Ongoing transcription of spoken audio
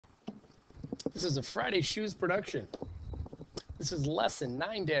This is a Friday Shoes production. This is lesson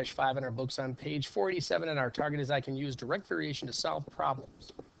 9-5 in our books on page 487, and our target is I can use direct variation to solve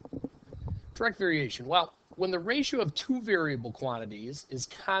problems. Direct variation. Well, when the ratio of two variable quantities is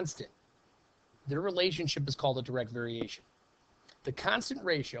constant, their relationship is called a direct variation. The constant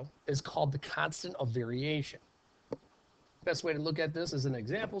ratio is called the constant of variation. Best way to look at this is an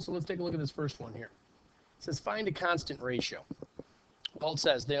example, so let's take a look at this first one here. It says find a constant ratio. Well, it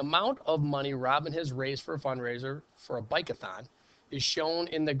says the amount of money Robin has raised for a fundraiser for a bike-a-thon is shown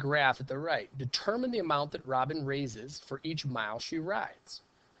in the graph at the right. Determine the amount that Robin raises for each mile she rides.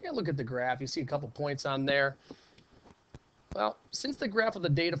 You look at the graph, you see a couple points on there. Well, since the graph of the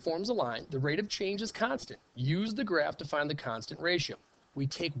data forms a line, the rate of change is constant. Use the graph to find the constant ratio. We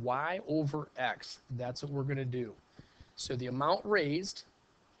take y over x. That's what we're going to do. So the amount raised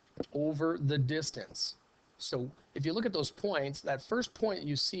over the distance. So if you look at those points, that first point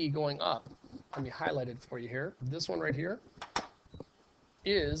you see going up, let me highlight it for you here. This one right here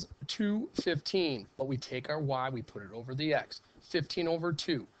is 215, but we take our y, we put it over the x. 15 over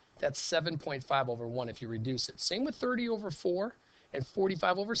 2, that's 7.5 over 1 if you reduce it. Same with 30 over 4 and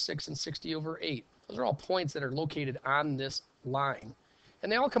 45 over 6 and 60 over 8. Those are all points that are located on this line.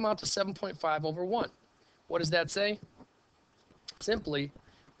 And they all come out to 7.5 over 1. What does that say? Simply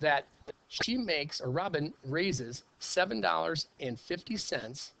that she makes, or Robin raises,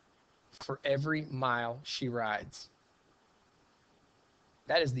 $7.50 for every mile she rides.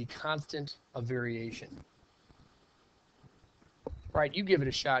 That is the constant of variation. All right, you give it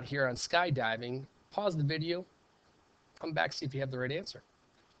a shot here on skydiving. Pause the video. Come back, see if you have the right answer.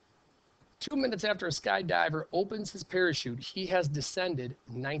 2 minutes after a skydiver opens his parachute, he has descended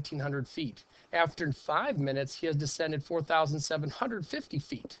 1,900 feet. After 5 minutes, he has descended 4,750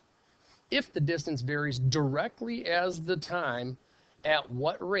 feet. If the distance varies directly as the time, at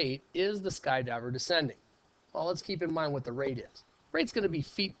what rate is the skydiver descending? Well, let's keep in mind what the rate is. Rate's going to be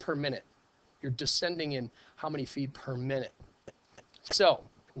feet per minute. You're descending in how many feet per minute. So,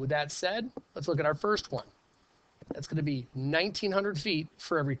 with that said, let's look at our first one. That's going to be 1,900 feet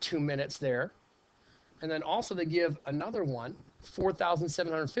for every 2 minutes there. And then also they give another one,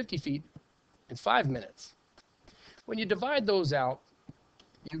 4,750 feet in 5 minutes. When you divide those out,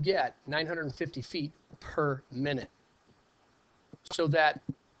 you get 950 feet per minute. So that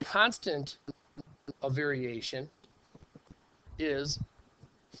constant of variation is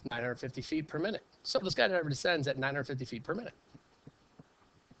 950 feet per minute. So the skydiver descends at 950 feet per minute.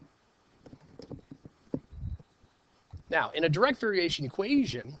 Now, in a direct variation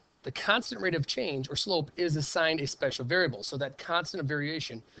equation, the constant rate of change or slope is assigned a special variable. So that constant of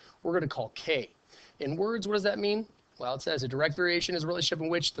variation, we're going to call k. In words, what does that mean? Well, it says a direct variation is a relationship in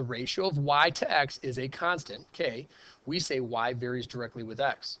which the ratio of y to x is a constant, k. We say y varies directly with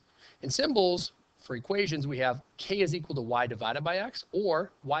x. In symbols, for equations, we have k is equal to y divided by x,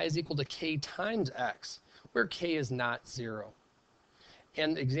 or y is equal to k times x, where k is not 0.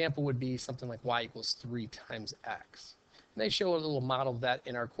 And the example would be something like y equals 3 times x. And they show a little model of that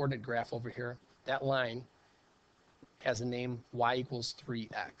in our coordinate graph over here. That line has a name, y equals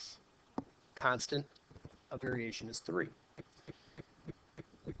 3x. Constant of variation is 3.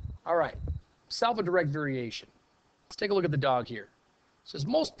 All right, solve a direct variation. Let's take a look at the dog here. It says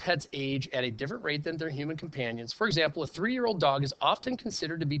most pets age at a different rate than their human companions. For example, a 3-year-old dog is often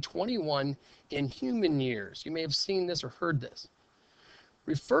considered to be 21 in human years. You may have seen this or heard this.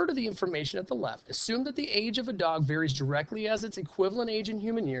 Refer to the information at the left. Assume that the age of a dog varies directly as its equivalent age in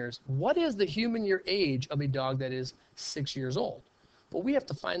human years. What is the human year age of a dog that is 6 years old? Well, we have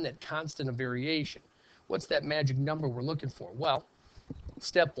to find that constant of variation. What's that magic number we're looking for? Well,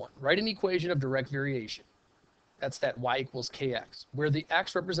 step 1, write an equation of direct variation. That's that y equals kx, where the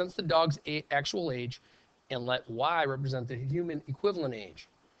x represents the dog's actual age and let y represent the human equivalent age.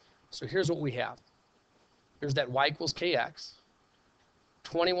 So here's what we have. There's that y equals kx.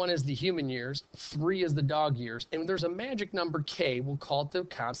 21 is the human years, 3 is the dog years, and there's a magic number k, we'll call it the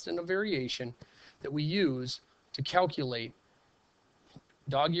constant of variation, that we use to calculate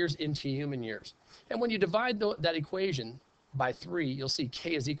dog years into human years. And when you divide that equation by 3, you'll see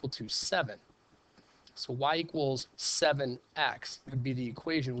k is equal to 7. So y equals 7x would be the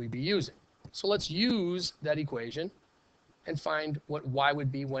equation we'd be using. So let's use that equation and find what y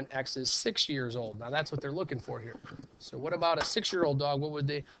would be when x is 6 years old. Now that's what they're looking for here. So what about a 6-year-old dog?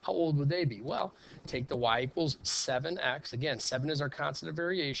 How old would they be? Well, take the y equals 7x. Again, 7 is our constant of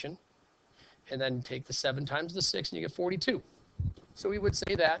variation. And then take the 7 times the 6 and you get 42. So we would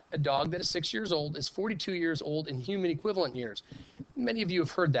say that a dog that is 6 years old is 42 years old in human equivalent years. Many of you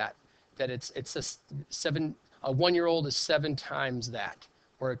have heard that it's a 1-year-old is 7 times that.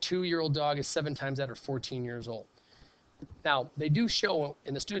 or a 2-year-old dog is 7 times that, or 14 years old. Now, they do show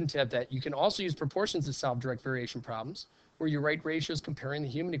in the student tab that you can also use proportions to solve direct variation problems, where you write ratios comparing the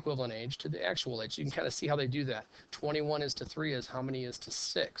human equivalent age to the actual age. So you can kind of see how they do that. 21 is to 3 is how many is to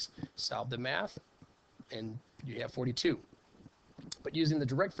 6. Solve the math, and you have 42. But using the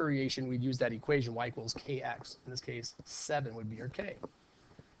direct variation, we'd use that equation, y equals kx. In this case, 7 would be our k.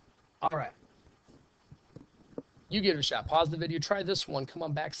 All right. You give it a shot. Pause the video, try this one, come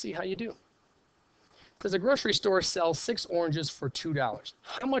on back, see how you do. Does a grocery store sell 6 oranges for $2?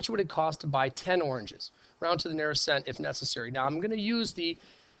 How much would it cost to buy 10 oranges? Round to the nearest cent if necessary. Now I'm going to use the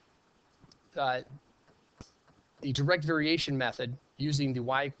direct variation method using the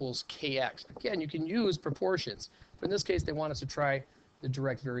y equals kx. Again, you can use proportions, but in this case they want us to try the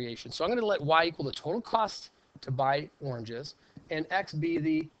direct variation. So I'm going to let y equal the total cost to buy oranges and x be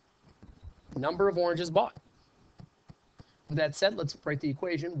the number of oranges bought. With that said, let's write the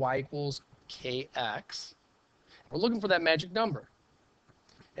equation y equals kx. We're looking for that magic number.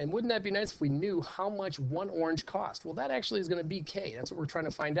 And wouldn't that be nice if we knew how much one orange cost? Well, that actually is going to be k. That's what we're trying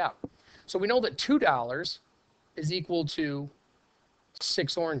to find out. So we know that $2 is equal to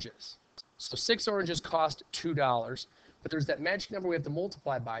 6 oranges. So 6 oranges cost $2, but there's that magic number we have to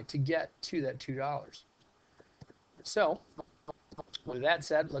multiply by to get to that $2. So with that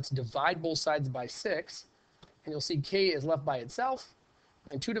said, let's divide both sides by 6, and you'll see k is left by itself,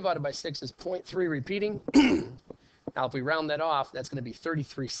 and 2 divided by 6 is 0.3 repeating. Now, if we round that off, that's going to be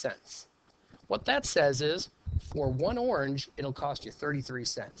 33 cents. What that says is, for one orange, it'll cost you 33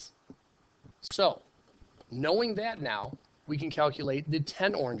 cents. So, knowing that now, we can calculate the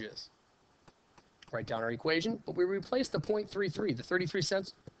 10 oranges. Write down our equation, but we replace the 0.33, the 33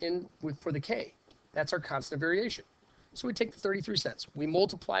 cents, for the k. That's our constant variation. So we take the 33 cents. We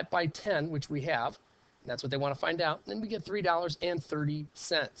multiply it by 10, which we have. And that's what they want to find out. And then we get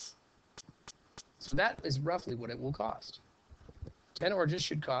 $3.30. So that is roughly what it will cost. 10 oranges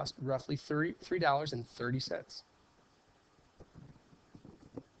should cost roughly $3.30.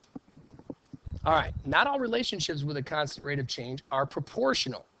 All right, not all relationships with a constant rate of change are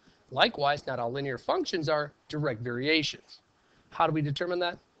proportional. Likewise, not all linear functions are direct variations. How do we determine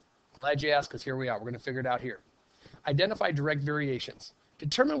that? Glad you asked, because here we are. We're going to figure it out here. Identify direct variations.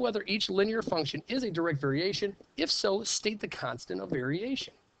 Determine whether each linear function is a direct variation. If so, state the constant of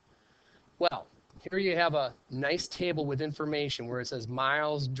variation. Well, here you have a nice table with information where it says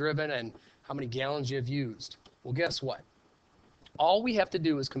miles driven and how many gallons you've used. Well, guess what? All we have to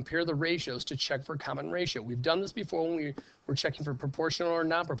do is compare the ratios to check for a common ratio. We've done this before when we were checking for proportional or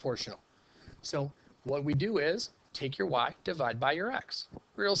non-proportional. So what we do is take your y, divide by your x.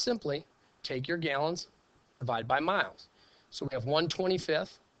 Real simply, take your gallons, divide by miles. So we have 1/25,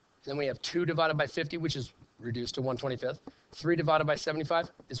 then we have 2 divided by 50, which is reduced to 1/25. 3 divided by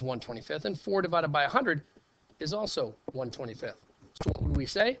 75 is 1/25, and 4 divided by 100 is also 1/25. So what would we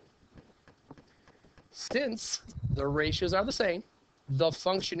say? Since the ratios are the same, the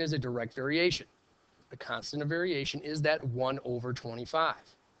function is a direct variation. The constant of variation is that 1/25.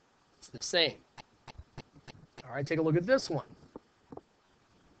 It's the same. All right, take a look at this one.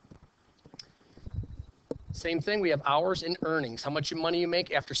 Same thing, we have hours and earnings. How much money you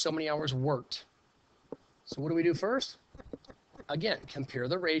make after so many hours worked. So what do we do first? Again, compare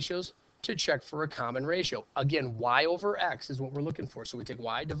the ratios to check for a common ratio. Again, y over x is what we're looking for. So we take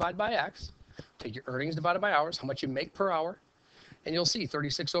y divided by x, take your earnings divided by hours, how much you make per hour, and you'll see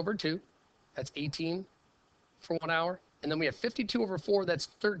 36 over 2, that's 18 for 1 hour. And then we have 52 over 4, that's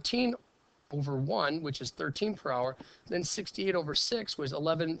 13 over 1, which is 13 per hour. Then 68 over 6 was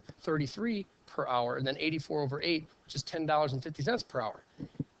 11.33 per hour. And then 84 over 8, which is $10.50 per hour.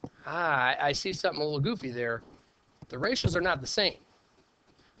 I see something a little goofy there. The ratios are not the same.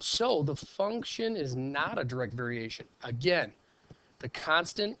 So the function is not a direct variation. Again, the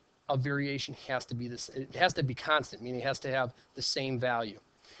constant of variation has to be this. It has to be constant, meaning it has to have the same value.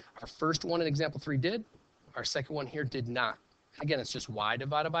 Our first one in example 3 did. Our second one here did not. Again, it's just y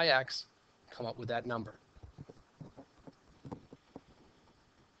divided by x. Come up with that number.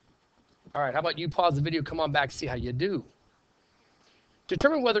 All right, how about you pause the video, come on back, see how you do.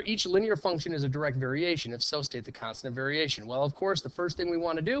 Determine whether each linear function is a direct variation. If so, state the constant of variation. Well, of course, the first thing we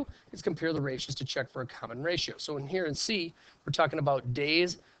want to do is compare the ratios to check for a common ratio. So in here in C, we're talking about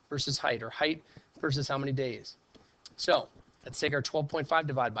days versus height, or height versus how many days. So let's take our 12.5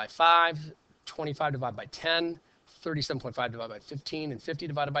 divided by 5, 25 divided by 10, 37.5 divided by 15, and 50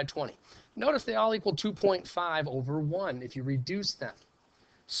 divided by 20. Notice they all equal 2.5 over 1 if you reduce them.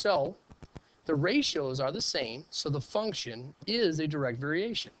 So the ratios are the same, so the function is a direct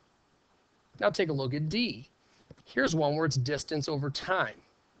variation. Now take a look at D. Here's one where it's distance over time.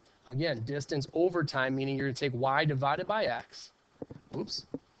 Again, distance over time, meaning you're going to take y divided by x. Oops.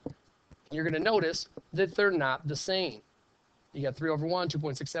 You're going to notice that they're not the same. You got 3 over 1,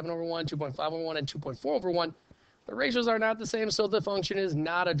 2.67 over 1, 2.5 over 1, and 2.4 over 1. The ratios are not the same, so the function is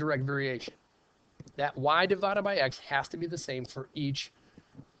not a direct variation. That y divided by x has to be the same for each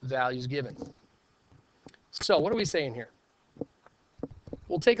values given. So what are we saying here?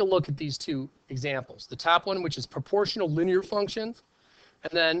 We'll take a look at these two examples. The top one, which is proportional linear functions,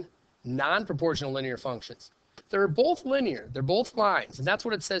 and then non-proportional linear functions. They're both linear. They're both lines, and that's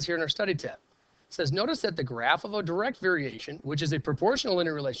what it says here in our study tab. It says, notice that the graph of a direct variation, which is a proportional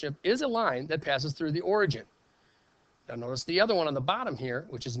linear relationship, is a line that passes through the origin. Now notice the other one on the bottom here,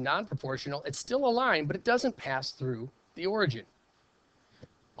 which is non-proportional. It's still a line, but it doesn't pass through the origin.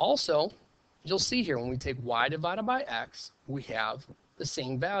 Also, you'll see here when we take y divided by x, we have the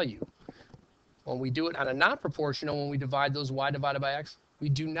same value. When we do it on a non-proportional, when we divide those y divided by x, we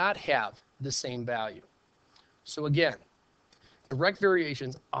do not have the same value. So again, direct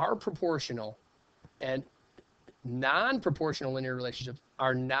variations are proportional, and non-proportional linear relationships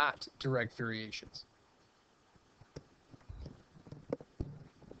are not direct variations.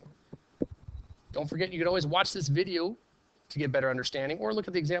 Don't forget, you can always watch this video to get better understanding, or look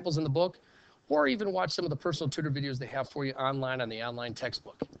at the examples in the book, or even watch some of the personal tutor videos they have for you online on the online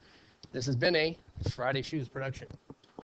textbook. This has been a Friday Shoes production.